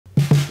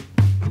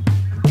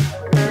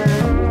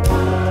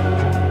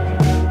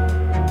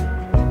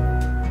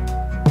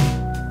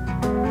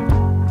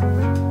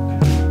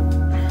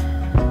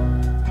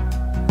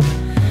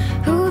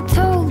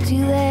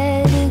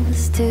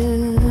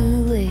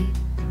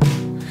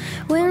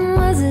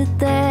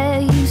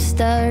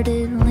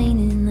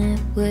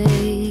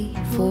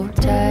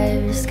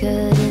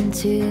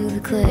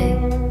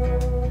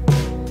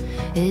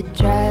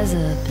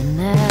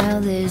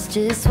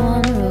just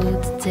one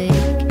road to take.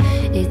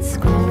 It's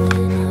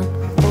growing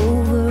up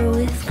over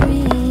with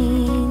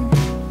green.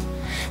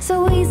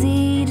 So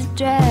easy to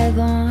drive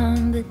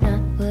on, but not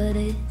what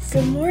it's.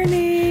 Good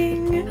morning!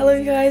 Hello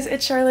you guys,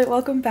 it's Charlotte.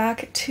 Welcome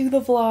back to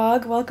the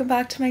vlog. Welcome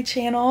back to my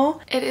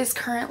channel. It is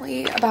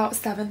currently about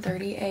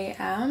 7:30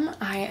 a.m.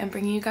 I am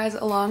bringing you guys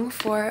along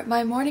for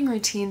my morning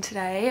routine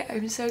today.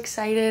 I'm so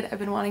excited. I've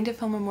been wanting to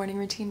film a morning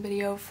routine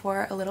video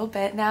for a little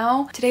bit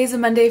now. Today's a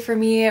Monday for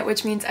me,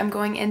 which means I'm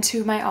going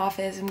into my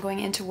office. I'm going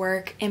into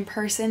work in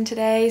person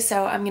today,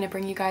 so I'm gonna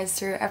bring you guys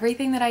through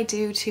everything that I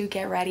do to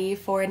get ready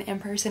for an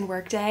in-person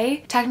work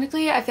day.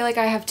 Technically, I feel like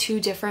I have two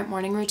different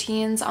morning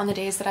routines on the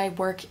days that I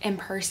work in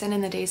person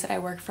and the days that I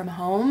work from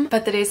home.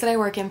 But the days that I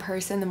work in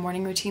person, the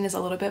morning routine is a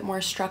little bit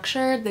more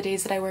structured. The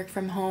days that I work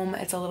from home,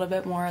 it's a little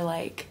bit more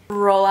like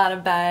roll out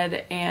of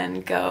bed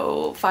and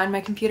go find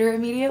my computer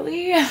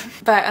immediately.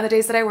 But on the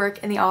days that I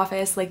work in the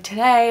office, like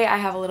today, I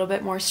have a little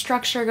bit more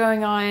structure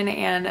going on,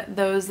 and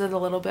those are the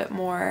little bit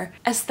more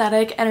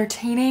aesthetic,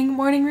 entertaining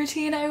morning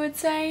routine, I would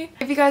say.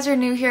 If you guys are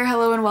new here,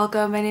 hello and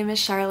welcome. My name is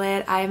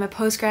Charlotte. I am a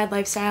post-grad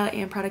lifestyle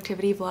and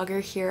productivity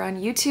vlogger here on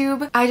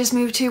YouTube. I just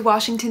moved to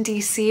Washington,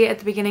 D.C. at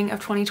the beginning of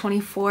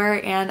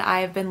 2024, and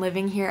I've been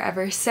living here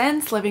ever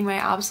since, living my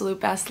absolute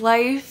best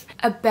life.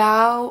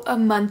 About a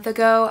month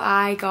ago,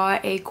 I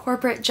got a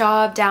corporate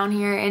job down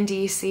here in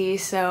DC,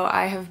 so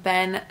I have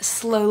been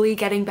slowly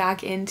getting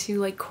back into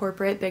like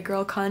corporate big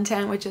girl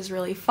content, which is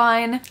really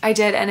fun. I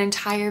did an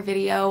entire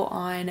video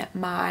on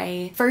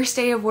my first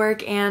day of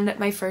work and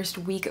my first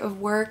week of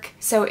work,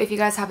 so if you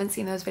guys haven't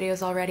seen those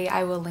videos already,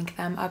 I will link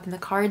them up in the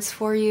cards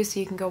for you so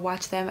you can go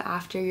watch them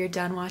after you're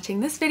done watching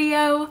this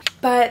video.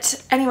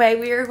 But anyway,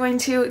 we are going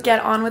to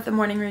get on with the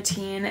morning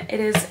routine. It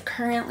is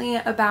currently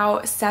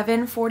about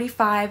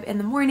 7:45 in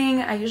the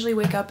morning. I usually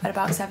wake up at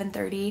about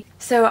 7:30.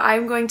 So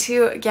I'm going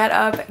to get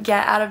up,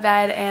 get out of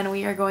bed, and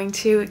we are going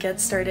to get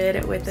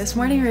started with this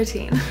morning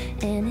routine.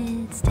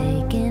 And it's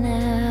taken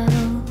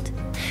out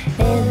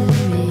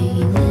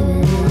every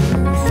living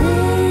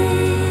thing,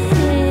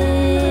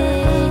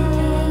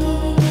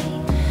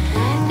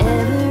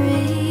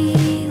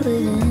 every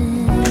living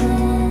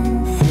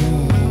thing.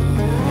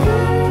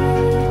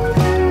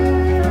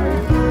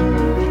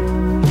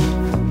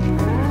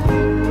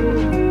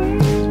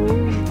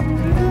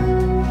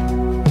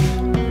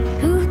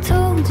 Who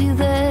told you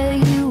that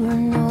you were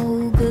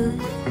no good?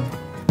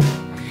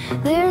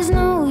 There's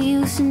no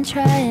use in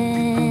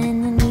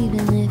trying, and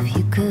even if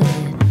you could,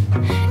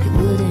 it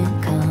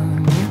wouldn't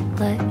come out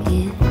like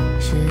it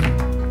should.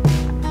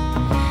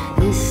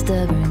 This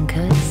stubborn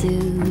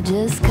kudzu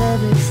just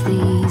covers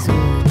these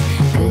words.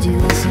 Could you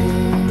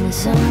listen to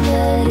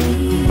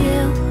somebody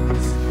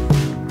else?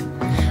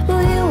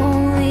 Will you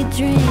only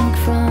drink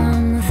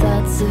from the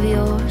thoughts of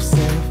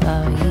yourself?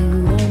 Are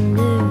you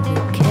under the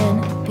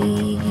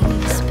canopy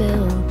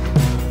spell?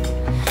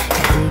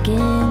 Dig in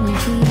your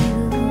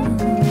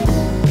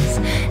heels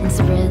and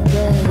spread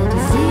the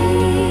disease.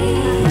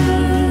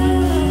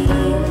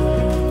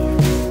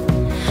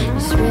 You're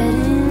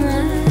spreading the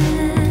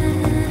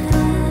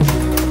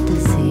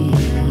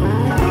disease.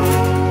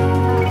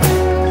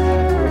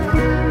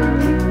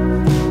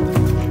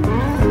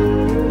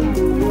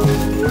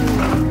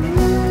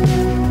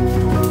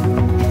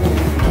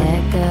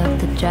 Back up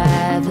the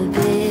drive a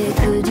bit.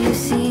 Could you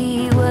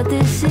see what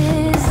this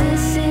is?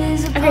 This is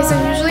a Okay,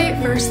 so usually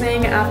first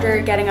thing after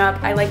getting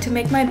up, I like to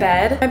make my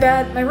bed.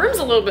 My room's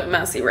a little bit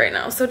messy right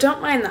now, so don't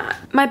mind that.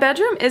 My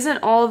bedroom isn't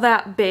all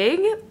that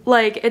big.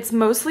 Like, it's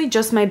mostly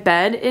just my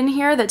bed in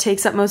here that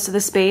takes up most of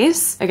the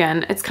space.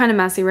 Again, it's kind of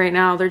messy right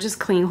now. They're just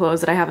clean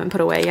clothes that I haven't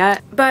put away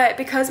yet. But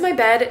because my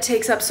bed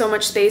takes up so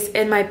much space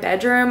in my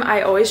bedroom,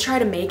 I always try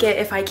to make it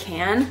if I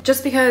can.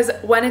 Just because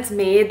when it's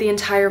made, the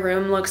entire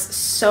room looks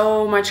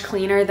so much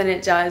cleaner than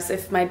it does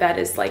if my bed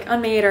is like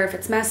unmade or if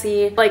it's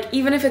messy. Like,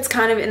 even if it's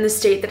kind of in the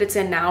state that it's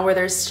in now where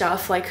there's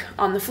stuff like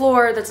on the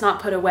floor that's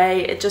not put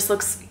away, it just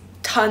looks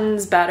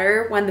tons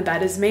better when the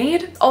bed is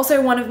made.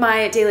 Also, one of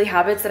my daily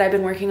habits that I've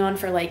been working on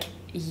for like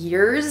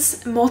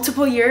years,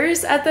 multiple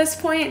years at this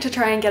point, to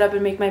try and get up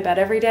and make my bed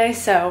every day.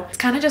 So it's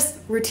kind of just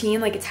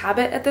routine, like it's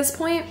habit at this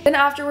point. Then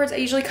afterwards, I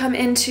usually come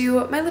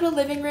into my little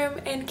living room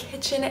and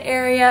kitchen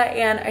area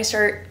and I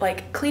start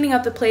like cleaning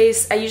up the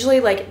place. I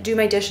usually like do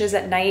my dishes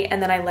at night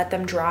and then I let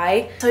them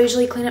dry. So I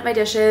usually clean up my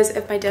dishes.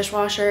 If my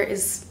dishwasher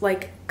is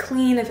like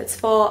clean, if it's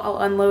full, I'll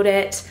unload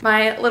it.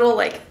 My little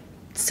like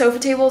sofa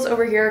tables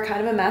over here are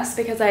kind of a mess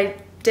because I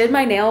did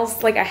my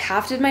nails, like I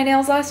half did my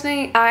nails last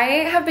night. I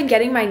have been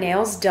getting my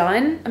nails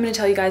done. I'm gonna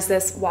tell you guys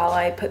this while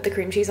I put the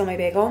cream cheese on my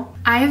bagel.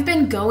 I have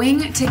been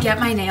going to get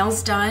my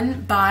nails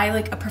done by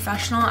like a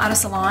professional at a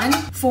salon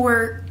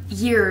for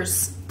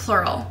years,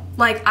 plural.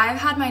 Like, I've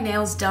had my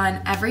nails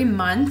done every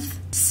month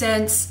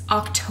since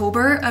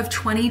October of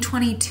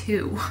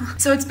 2022.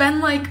 So it's been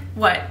like,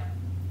 what,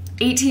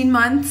 18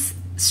 months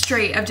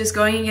straight of just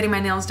going and getting my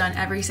nails done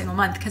every single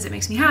month because it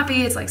makes me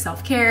happy. It's like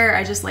self-care.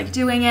 I just like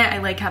doing it. I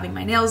like having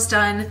my nails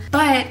done.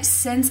 But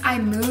since I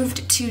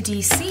moved to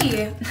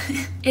DC,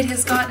 it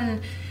has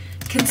gotten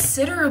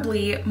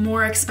considerably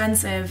more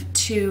expensive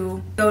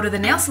to go to the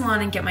nail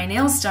salon and get my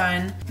nails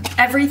done.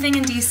 Everything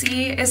in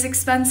DC is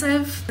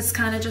expensive. It's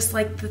kind of just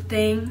like the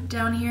thing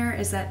down here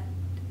is that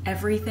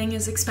everything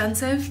is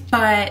expensive,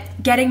 but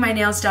getting my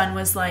nails done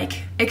was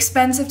like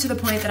expensive to the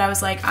point that I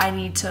was like, I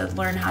need to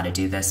learn how to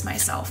do this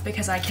myself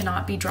because I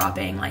cannot be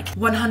dropping like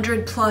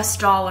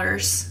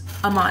 $100+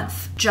 a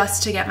month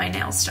just to get my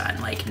nails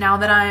done. Like now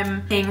that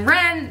I'm paying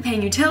rent,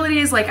 paying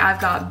utilities, like I've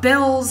got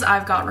bills,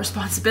 I've got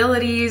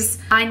responsibilities,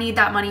 I need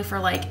that money for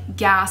like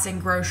gas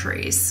and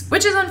groceries,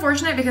 which is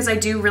unfortunate because I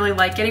do really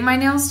like getting my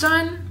nails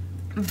done.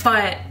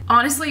 But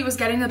honestly, it was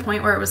getting to the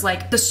point where it was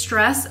like the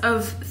stress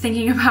of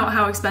thinking about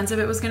how expensive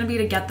it was going to be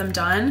to get them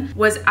done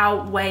was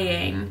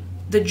outweighing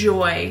the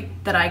joy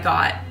that I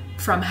got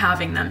from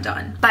having them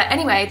done. But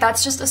anyway,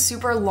 that's just a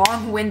super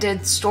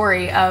long-winded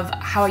story of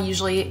how I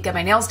usually get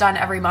my nails done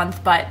every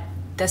month, but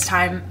this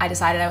time I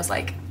decided I was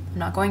like, I'm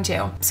not going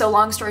to. So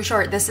long story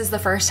short, this is the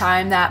first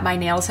time that my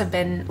nails have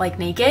been like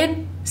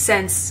naked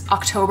since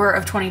October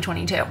of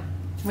 2022.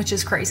 Which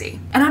is crazy.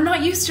 And I'm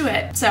not used to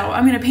it. So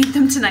I'm gonna paint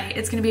them tonight.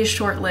 It's gonna be a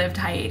short-lived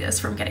hiatus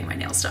from getting my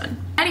nails done.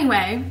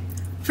 Anyway,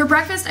 for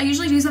breakfast, I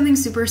usually do something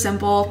super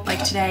simple.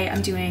 Like today,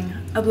 I'm doing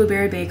a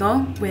blueberry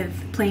bagel with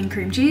plain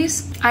cream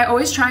cheese. I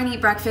always try and eat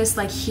breakfast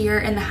like here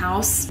in the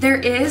house. There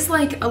is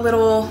like a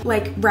little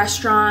like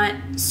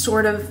restaurant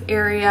sort of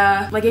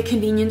area, like a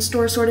convenience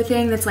store sort of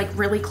thing that's like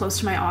really close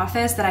to my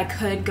office that I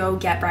could go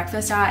get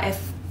breakfast at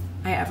if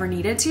I ever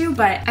needed to,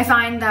 but I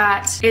find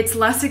that it's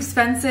less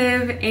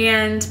expensive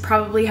and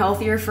probably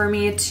healthier for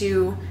me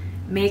to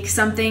make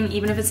something,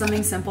 even if it's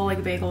something simple like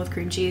a bagel with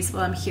cream cheese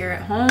while I'm here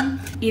at home,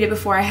 eat it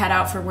before I head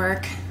out for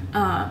work,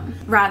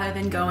 rather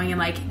than going and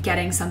like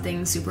getting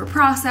something super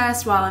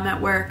processed while I'm at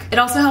work. It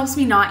also helps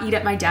me not eat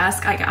at my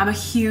desk. Like I'm a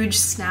huge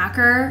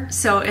snacker,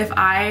 so if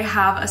I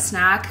have a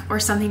snack or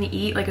something to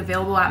eat like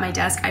available at my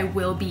desk, I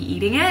will be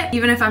eating it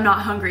even if I'm not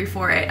hungry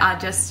for it. I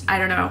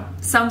don't know,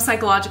 some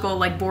psychological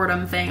like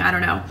boredom thing, I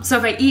don't know. So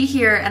if I eat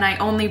here and I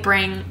only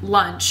bring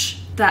lunch,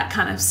 that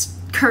kind of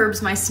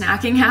curbs my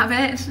snacking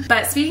habit.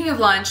 But speaking of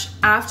lunch,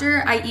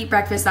 after I eat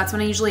breakfast, that's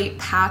when I usually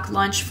pack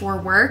lunch for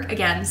work.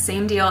 Again,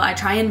 same deal. I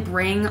try and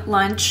bring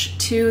lunch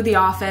to the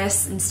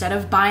office instead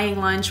of buying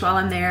lunch while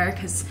I'm there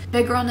because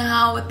big girl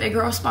now with big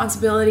girl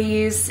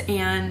responsibilities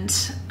and,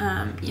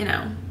 you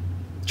know,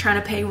 trying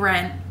to pay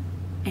rent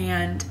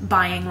and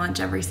buying lunch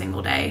every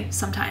single day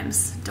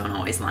sometimes don't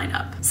always line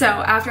up. So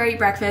after I eat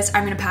breakfast,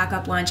 I'm gonna pack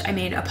up lunch. I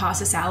made a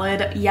pasta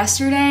salad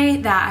yesterday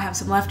that I have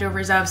some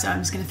leftovers of, so I'm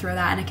just gonna throw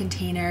that in a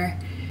container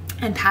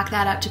and pack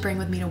that up to bring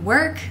with me to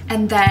work.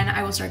 And then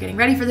I will start getting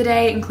ready for the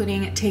day,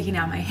 including taking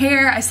out my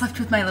hair. I slept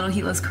with my little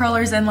heatless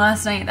curlers in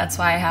last night. That's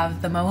why I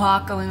have the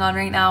mohawk going on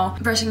right now.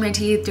 Brushing my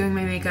teeth, doing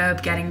my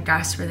makeup, getting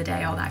dressed for the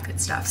day, all that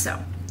good stuff.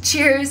 So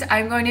cheers,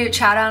 I'm going to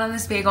chow down on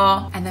this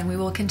bagel and then we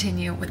will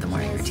continue with the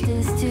morning routine.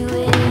 This is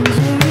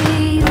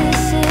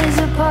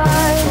a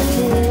part of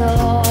it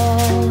all.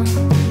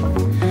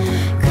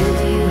 Could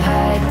you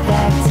hide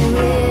back to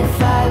it,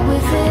 fight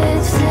with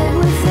it, sit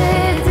with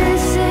it?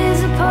 This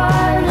is a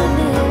part of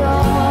it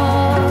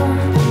all.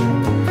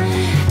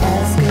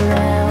 Ask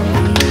around,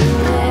 be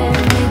aware,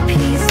 make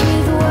peace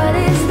with what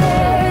is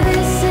there.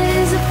 This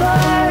is a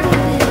part of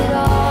it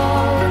all.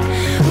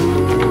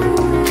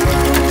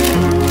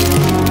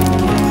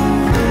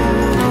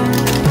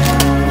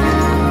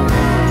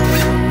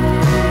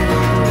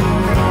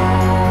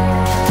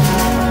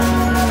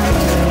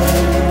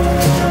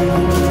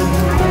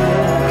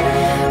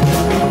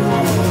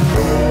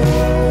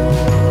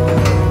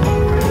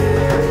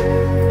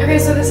 Okay,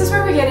 so this is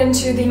where we get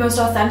into the most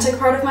authentic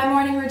part of my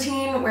morning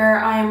routine, where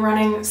I am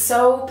running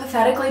so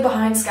pathetically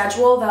behind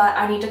schedule that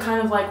I need to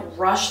kind of like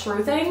rush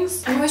through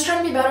things. I'm always trying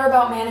to be better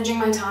about managing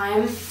my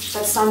time,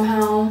 but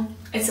somehow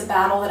it's a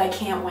battle that I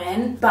can't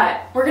win,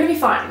 but we're gonna be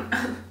fine.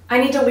 I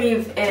need to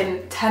leave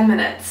in 10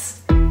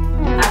 minutes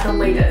at the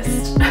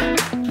latest.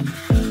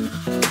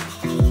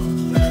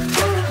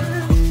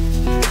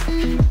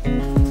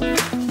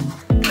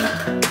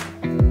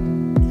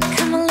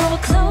 Come a little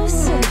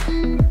closer.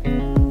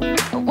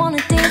 I wanna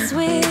dance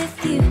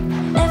with you.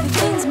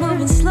 Everything's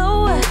moving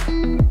slower.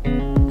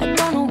 I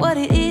don't know what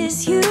it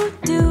is you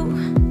do.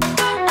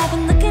 I've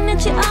been looking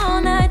at you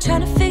all night,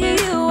 trying to figure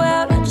you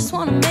out. I just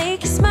wanna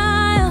make you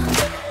smile.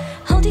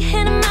 Hold your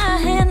hand in my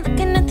hand,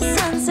 looking at the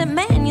sunset.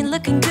 Man, you're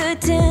looking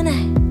good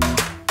tonight.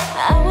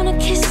 I wanna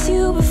kiss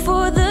you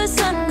before the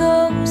sun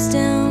goes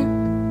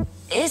down.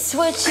 It's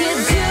what you're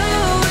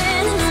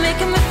doing, it's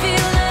making me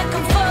feel like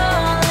I'm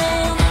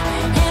falling.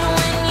 And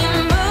when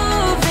you're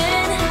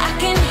moving, I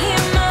can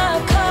hear my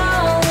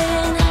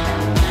calling.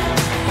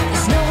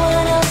 There's no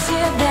one else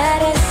here that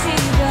I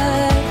see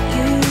but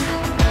you.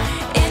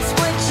 It's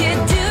what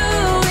you're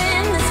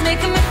doing, it's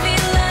making me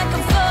feel like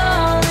I'm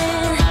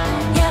falling.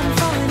 Yeah, I'm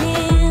falling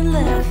in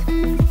love.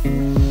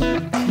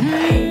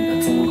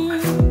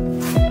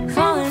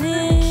 Falling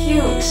in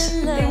Cute.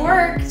 They love.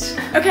 worked.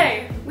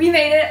 Okay, We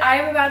made it. I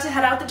am about to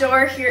head out the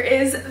door. Here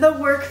is the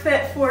work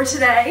fit for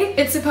today.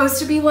 It's supposed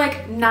to be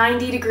like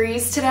 90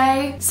 degrees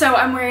today, so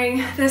I'm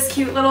wearing this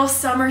cute little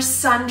summer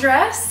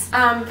sundress,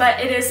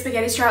 but it is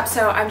spaghetti strap,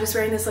 so I'm just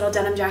wearing this little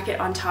denim jacket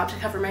on top to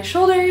cover my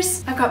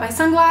shoulders. I've got my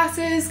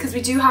sunglasses because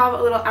we do have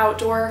a little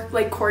outdoor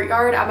like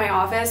courtyard at my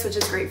office, which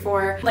is great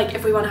for like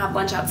if we want to have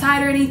lunch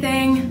outside or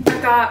anything.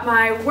 I've got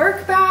my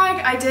work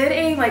bag. I did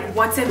a like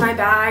what's in my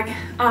bag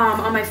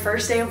on my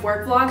first day of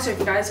work vlog, so if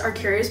you guys are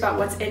curious about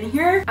what's in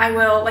here, I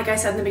will, like I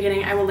said in the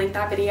beginning, I will link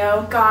that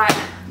video. Got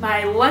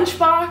my lunch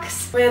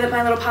box with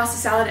my little pasta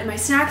salad and my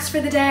snacks for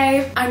the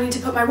day. I need to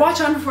put my watch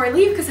on before I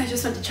leave because I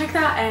just went to check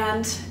that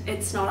and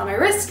it's not on my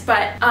wrist,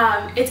 but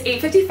it's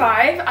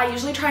 8:55. I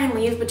usually try and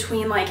leave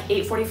between like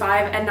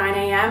 8:45 and 9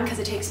 a.m. because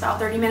it takes about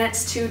 30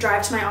 minutes to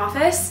drive to my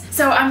office.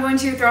 So I'm going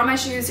to throw on my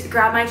shoes,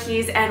 grab my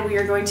keys, and we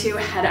are going to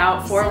head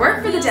out for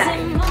work for the day.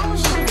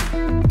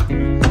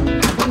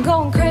 I'm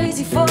going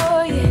crazy for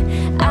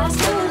you. I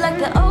still like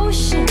the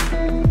ocean.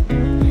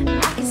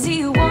 I can see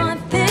you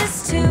want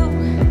this too.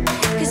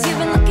 Cause you've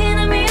been looking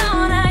at me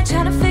all night,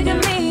 trying to figure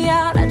me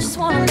out. I just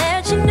wanna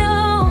let you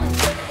know.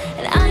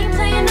 And I ain't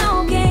playing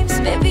no games,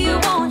 baby, you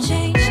won't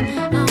change.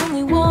 I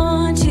only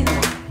want you.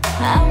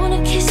 I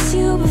wanna kiss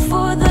you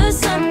before the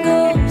sun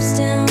goes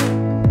down.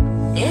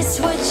 It's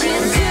what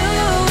you're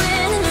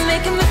doing, it's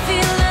making me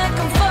feel like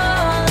I'm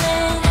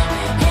falling.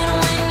 And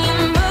when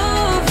you're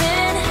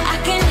moving, I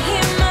can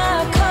hear my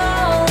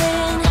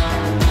calling.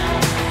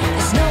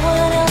 There's no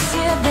one else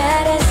here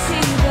that I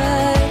see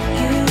but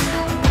you.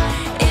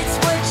 It's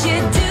what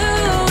you're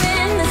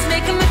doing that's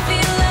making me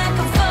feel like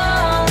I'm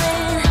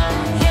falling.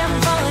 Yeah, I'm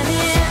falling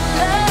in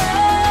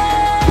love.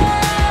 Yeah,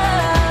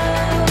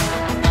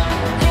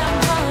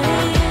 I'm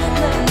falling in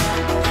love.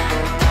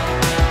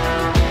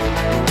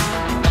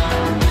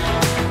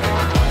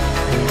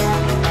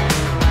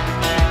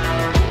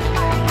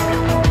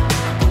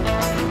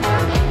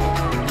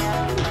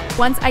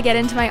 Once I get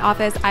into my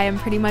office, I am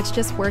pretty much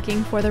just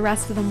working for the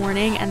rest of the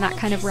morning, and that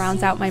kind of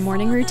rounds out my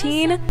morning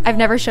routine. I've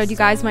never showed you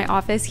guys my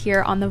office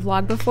here on the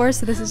vlog before,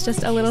 so this is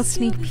just a little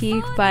sneak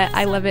peek, but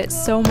I love it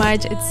so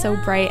much. It's so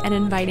bright and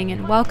inviting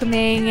and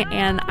welcoming,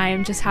 and I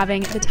am just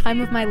having the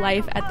time of my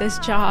life at this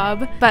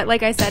job. But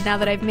like I said, now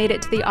that I've made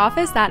it to the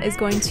office, that is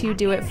going to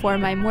do it for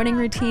my morning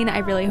routine. I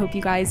really hope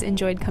you guys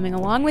enjoyed coming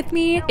along with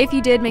me. If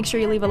you did, make sure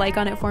you leave a like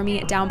on it for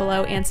me down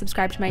below and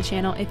subscribe to my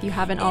channel if you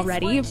haven't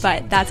already.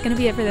 But that's gonna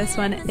be it for this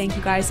one. Thank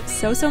you guys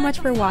so much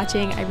for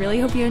watching. I really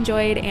hope you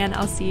enjoyed, and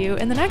I'll see you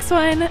in the next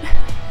one.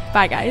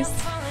 Bye guys.